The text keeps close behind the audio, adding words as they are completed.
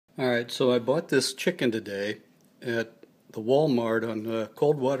Alright, so I bought this chicken today at the Walmart on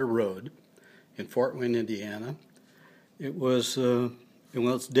Coldwater Road in Fort Wayne, Indiana.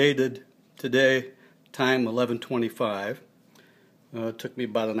 It's dated today, time 11:25. It took me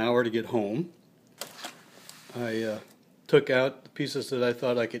about an hour to get home. I took out the pieces that I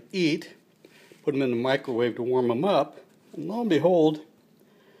thought I could eat, put them in the microwave to warm them up, and lo and behold,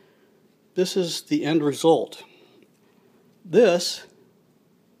 this is the end result. This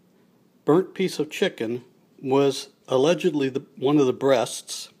burnt piece of chicken was allegedly one of the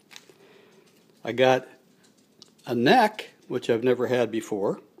breasts. I got a neck, which I've never had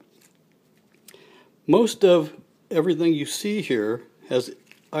before. Most of everything you see here has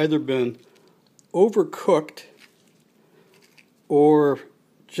either been overcooked or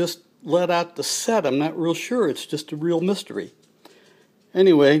just let out the set. I'm not real sure. It's just a real mystery.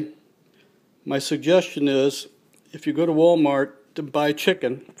 Anyway, my suggestion is if you go to Walmart to buy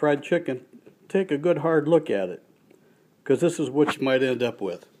chicken, fried chicken, take a good hard look at it, because this is what you might end up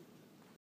with.